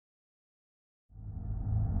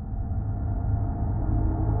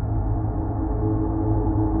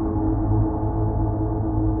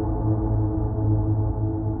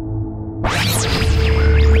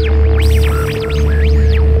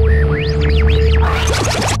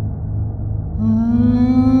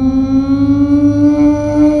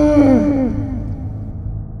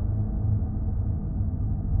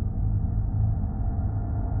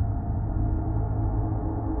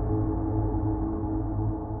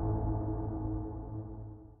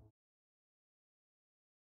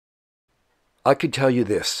I can tell you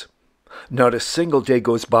this. Not a single day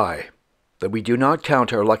goes by that we do not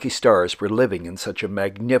count our lucky stars for living in such a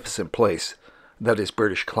magnificent place that is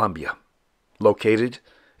British Columbia, located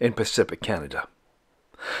in Pacific Canada.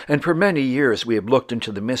 And for many years we have looked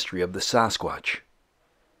into the mystery of the Sasquatch.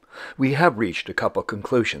 We have reached a couple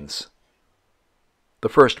conclusions. The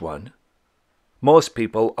first one, most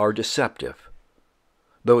people are deceptive.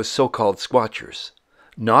 Those so-called squatchers,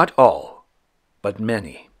 not all, but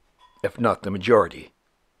many, if not the majority.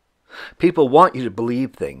 People want you to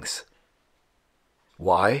believe things.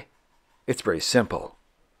 Why? It's very simple.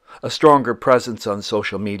 A stronger presence on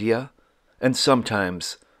social media, and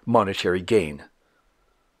sometimes monetary gain.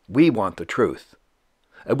 We want the truth.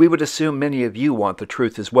 And we would assume many of you want the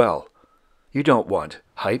truth as well. You don't want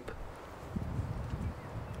hype.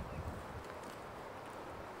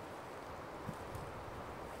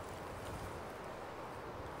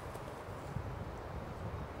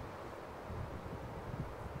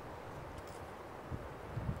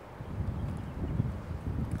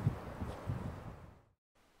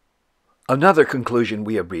 Another conclusion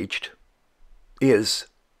we have reached is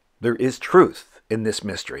there is truth in this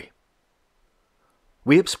mystery.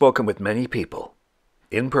 We have spoken with many people,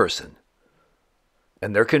 in person,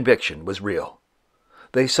 and their conviction was real.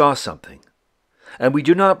 They saw something, and we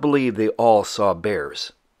do not believe they all saw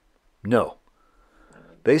bears. No,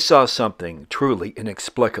 they saw something truly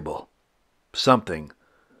inexplicable, something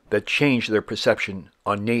that changed their perception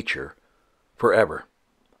on nature forever.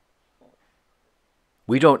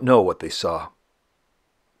 We don't know what they saw.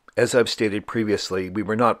 As I've stated previously, we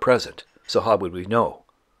were not present, so how would we know?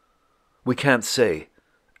 We can't say,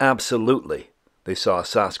 absolutely, they saw a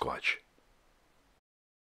Sasquatch.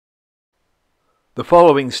 The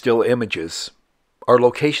following still images are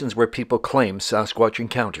locations where people claim Sasquatch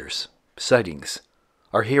encounters, sightings,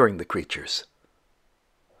 are hearing the creatures.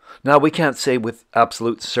 Now, we can't say with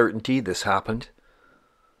absolute certainty this happened.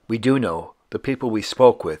 We do know the people we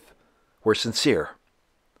spoke with were sincere.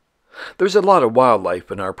 There's a lot of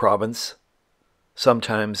wildlife in our province.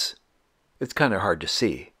 Sometimes it's kind of hard to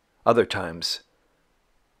see. Other times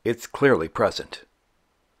it's clearly present.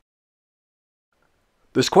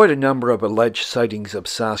 There's quite a number of alleged sightings of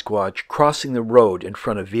Sasquatch crossing the road in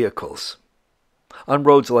front of vehicles. On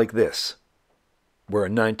roads like this, where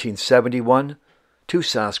in 1971, 2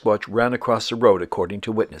 Sasquatch ran across the road according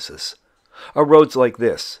to witnesses. Or roads like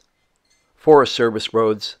this, Forest Service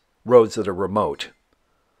roads, roads that are remote.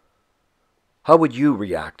 How would you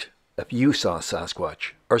react if you saw a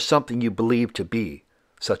Sasquatch or something you believed to be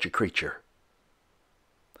such a creature?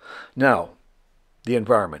 Now, the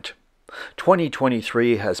environment.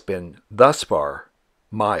 2023 has been, thus far,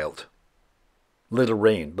 mild. Little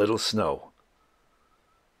rain, little snow.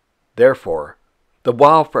 Therefore, the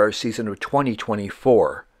wildfire season of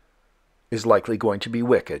 2024 is likely going to be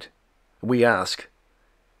wicked. We ask,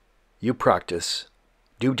 you practice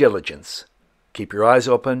due diligence, keep your eyes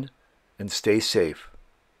open, and stay safe.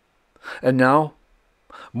 And now,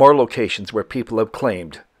 more locations where people have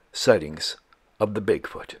claimed sightings of the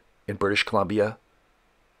Bigfoot in British Columbia,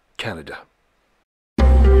 Canada.